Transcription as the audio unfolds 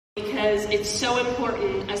Because it's so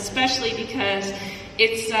important, especially because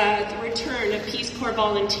it's the return of Peace Corps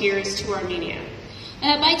volunteers to Armenia.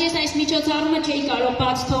 Բայց ես այս միջոցառումը չէի կարող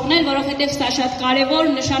բաց թողնել, որովհետև սա շատ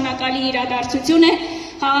կարևոր նշանակալի իրադարձություն է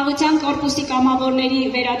խաղաղության կորպուսի կամավորների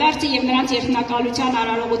վերադարձը եւ նրանց երդնակալության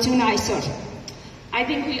արարողությունը այսօր. I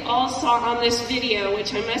think we all saw on this video,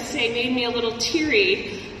 which I must say made me a little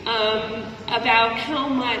teary, about how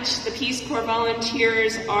much the Peace Corps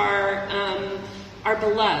volunteers are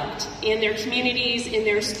beloved in their communities, in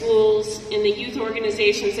their schools, in the youth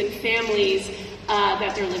organizations and families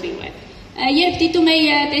that they're living with. Երբ դիտում էի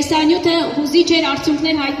տեսանյութը, հուզիչ էր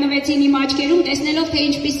արդյունքներ հայտնվեցին իմ աչքերում, տեսնելով թե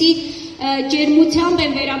ինչպիսի ջերմությամբ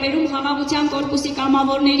են վերաբերում խաղաղության կորպուսի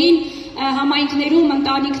կամավորներին համայնքներում,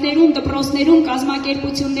 ընտանիքներում, դպրոցներում,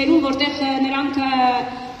 կազմակերպություններում, որտեղ նրանք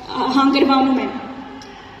հանգրվանում են.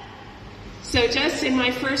 So just in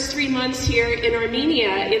my first 3 months here in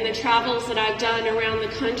Armenia, in the travels that I've done around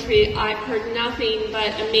the country, I've heard nothing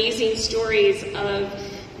but amazing stories of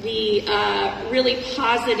the really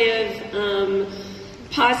positive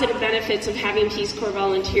benefits of having Peace Corps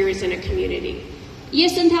volunteers in a community.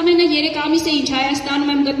 Ես ընդամենը 3 ամիս է ինչ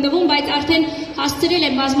Հայաստանում եմ գտնվում, բայց արդեն հասցրել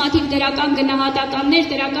եմ բազմաթիվ դրական գնահատականներ,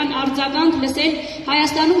 դրական արձագանք լսել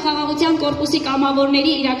Հայաստանում խաղաղության կորպուսի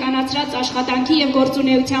կամավորների իրականացրած աշխատանքի եւ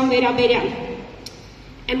գործունեության վերաբերյալ.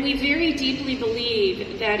 And we very deeply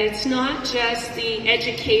believe that it's not just the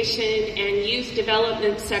education and youth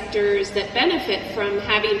development sectors that benefit from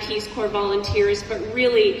having Peace Corps volunteers, but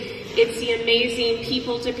really it's the amazing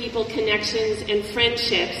people-to-people connections and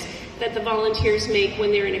friendships that the volunteers make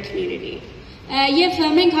when they're in a community. Եվ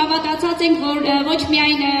մենք հավատացած ենք, որ ոչ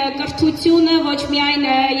միայն կրթությունը, ոչ միայն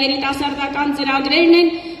երիտասարդական ծրագրերն են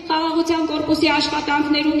խաղաղության կորպուսի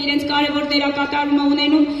աշխատանքներում իրենց կարևոր դերակատարումը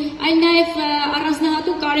ունենում, այլ նաև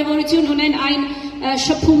առանձնահատուկ կարևորություն ունեն այն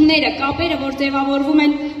շփումները, կապերը, որ ձևավորվում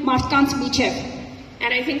են մարդկանց միջև.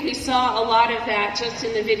 And I think we saw a lot of that just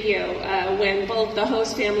in the video when both the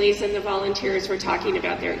host families and the volunteers were talking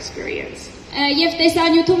about their experience. Եվ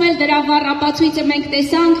տեսանյութում էլ դրա վառապացույցը մենք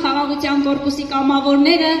տեսանք խաղաղության կորպուսի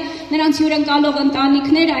կամավորները, նրանց հյուրընկալող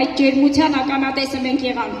ընտանիքները, այդ ջերմության ականատեսը մենք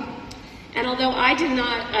եղանք. And although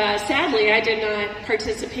sadly, I did not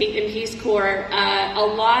participate in Peace Corps, a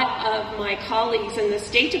lot of my colleagues in the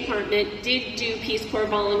State Department did do Peace Corps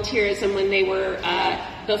volunteerism when they were,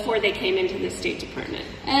 before they came into the State Department.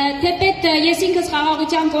 Թեպետ ես ինքս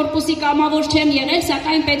խաղաղության կորպուսի կամավոր չեմ եղել,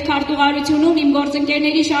 սակայն պետքարտուղարությունում իմ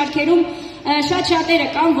գործընկերների շարքերում շատ-շատերը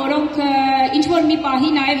կան, որոնք ինչ-որ մի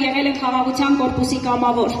պահի նաև եղել են խաղաղության կորպուսի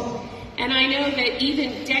կամավոր. And I know that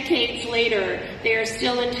even decades later, they are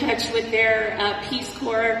still in touch with their Peace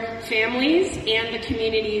Corps families and the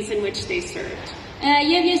communities in which they served.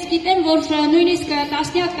 Եվ ես գիտեմ, որ նույնիսկ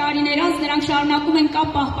տասնյակ տարիներ անց նրանք շարունակում են կապ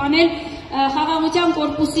պահպանել խաղաղության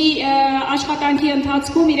կորպուսի աշխատանքի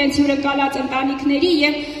ընթացքում իրենց հյուրընկալած ընտանիքների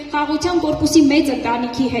եւ խաղաղության կորպուսի մեծ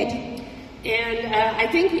ընտանիքի հետ. And I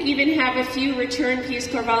think we even have a few return Peace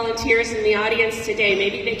Corps volunteers in the audience today.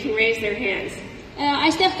 Maybe they can raise their hands.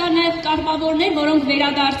 Այստեղ կան նաև կամավորներ, որոնք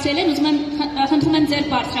վերադարձել են, ուզում եմ խնդրում եմ ձեր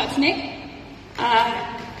բարձրացնեք.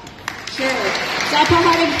 Sure.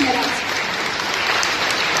 Ծափահարեք նրանց.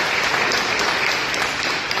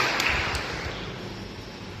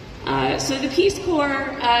 So the Peace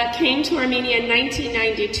Corps came to Armenia in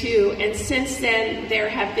 1992, and since then there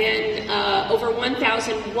have been over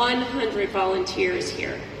 1,100 volunteers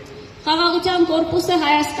here. Խաղաղության կորպուսը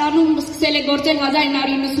Հայաստանում սկսել է գործել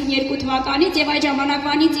 1992 թվականից եւ այդ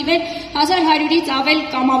ժամանակվանից ի վեր 1100-ից ավել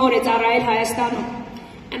կամավոր է ծառայել Հայաստանում.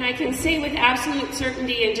 And I can say with absolute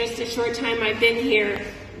certainty in just a short time I've been here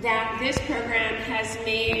that this program has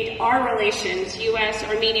made our relations,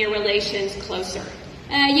 US-Armenia relations, closer.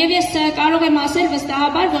 Եվ ես կարող եմ ասել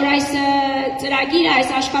վստահաբար, որ այս ծրագիրը, այս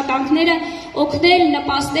աշխատանքները օգնել,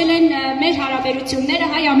 նպաստել են մեր հարաբերությունները,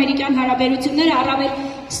 հայ-ամերիկյան հարաբերությունները առավել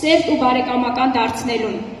սերտ ու բարեկամական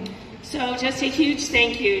դարձնելուն. So just a huge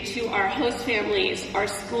thank you to our host families, our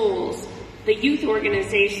schools, the youth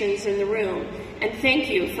organizations in the room, and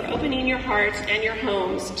thank you for opening your hearts and your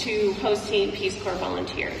homes to hosting Peace Corps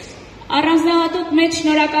volunteers. Առանձնահատուկ մեծ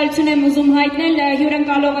շնորհակալություն եմ ուզում հայտնել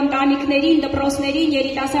հյուրընկալող ընտանիքներին, դպրոցներին,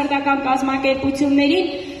 երիտասարդական կազմակերպություններին.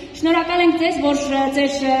 Շնորհակալ ենք ձեզ, որ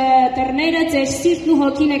ձեր դռները, ձեր սիրտն ու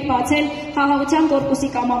հոգին եք բացել խաղաղության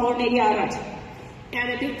կորպուսի կամավորների առաջ. And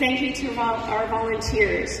a big thank you to our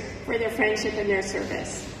volunteers for their friendship and their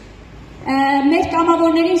service. Մեր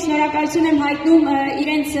կամավորներին շնորհակալություն եմ հայտնում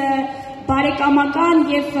իրենց բարեկամական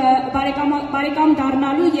եւ բարեկամ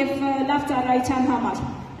դառնալու եւ լավ ծառայության համար.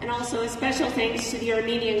 And also a special thanks to the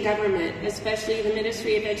Armenian government, especially the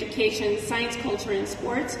Ministry of Education, Science, Culture and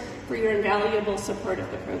Sports, for your invaluable support of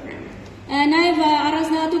the program. Նաև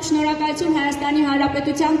առանձնահատուկ շնորհակալություն Հայաստանի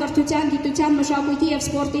Հանրապետության կրթության, գիտության, մշակույթի եւ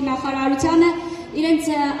սպորտի նախարարությանը իրենց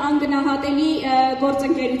անգնահատելի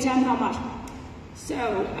գործընկերության համար։ So,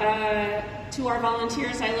 to our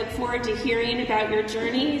volunteers, I look forward to hearing about your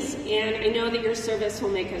journeys, and I know that your service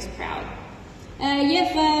will make us proud.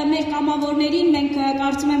 Եվ մեր կամավորներին մենք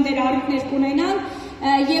կարծում եմ դեր առիթներ կունենալ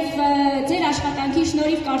եւ ձեր աշխատանքի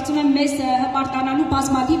շնորհիվ կարծում եմ մեզ հպարտանալու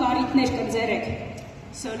բազմաթիվ առիթներ կձեռեք։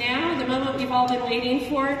 So now, the moment we've all been waiting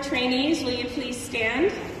for, trainees, will you please stand?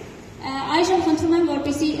 Այժմ խնդրում եմ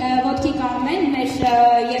որպեսզի ոտքի կանգնեն մեր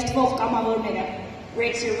երդվող կամավորները։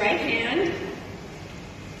 Raise your right hand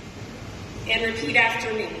and repeat after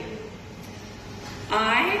me.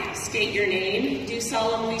 I state your name, do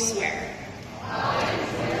solemnly swear.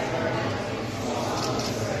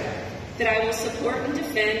 That I will support and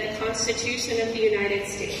defend the Constitution of the United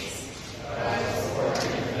States.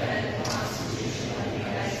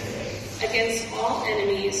 Against all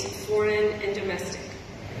enemies, foreign and domestic.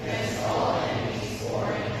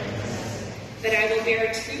 That I will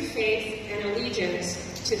bear true faith and allegiance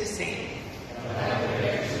to the same.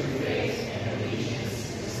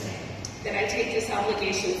 That I take this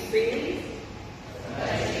obligation freely.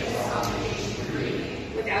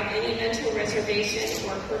 Without any mental reservation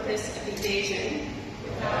or purpose of evasion.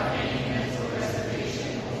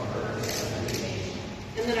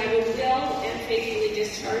 And that I will and faithfully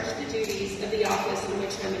discharge the duties of the office in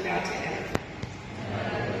which I'm about to enter.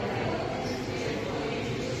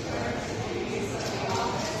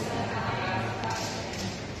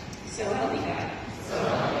 So help me God.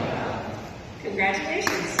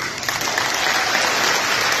 Congratulations.